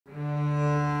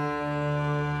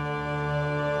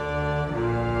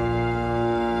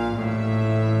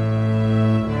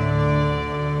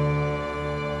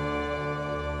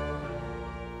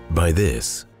By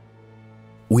this,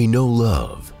 we know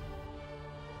love.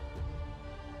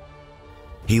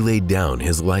 He laid down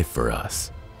his life for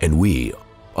us, and we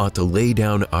ought to lay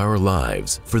down our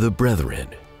lives for the brethren.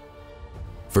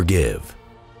 Forgive,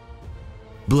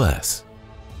 bless,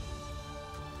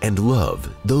 and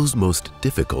love those most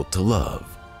difficult to love.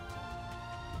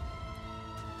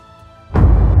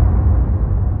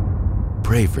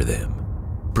 Pray for them.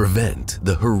 Prevent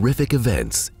the horrific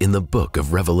events in the book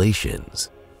of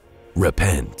Revelations.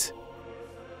 Repent.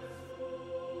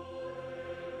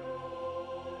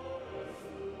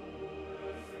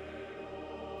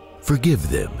 Forgive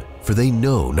them, for they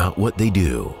know not what they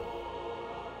do.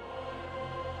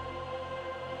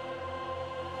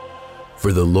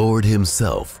 For the Lord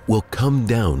himself will come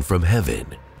down from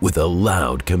heaven with a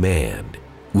loud command,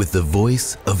 with the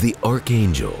voice of the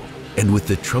archangel, and with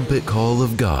the trumpet call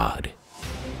of God.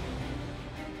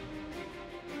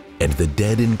 And the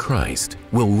dead in Christ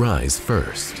will rise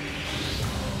first.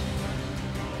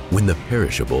 When the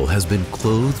perishable has been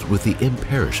clothed with the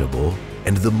imperishable,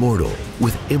 and the mortal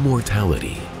with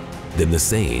immortality, then the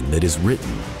saying that is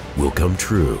written will come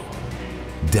true.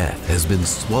 Death has been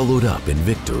swallowed up in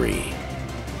victory.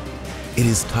 It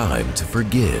is time to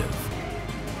forgive.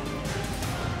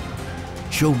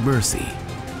 Show mercy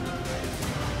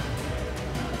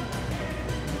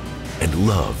and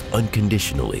love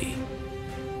unconditionally,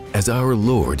 as our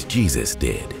Lord Jesus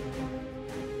did.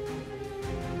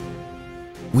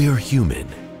 We are human.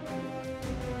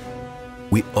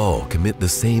 We all commit the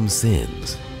same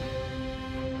sins.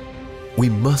 We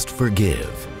must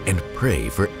forgive and pray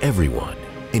for everyone,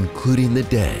 including the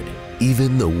dead,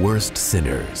 even the worst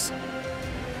sinners.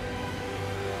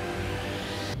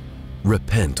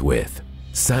 Repent with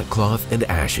sackcloth and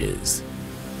ashes.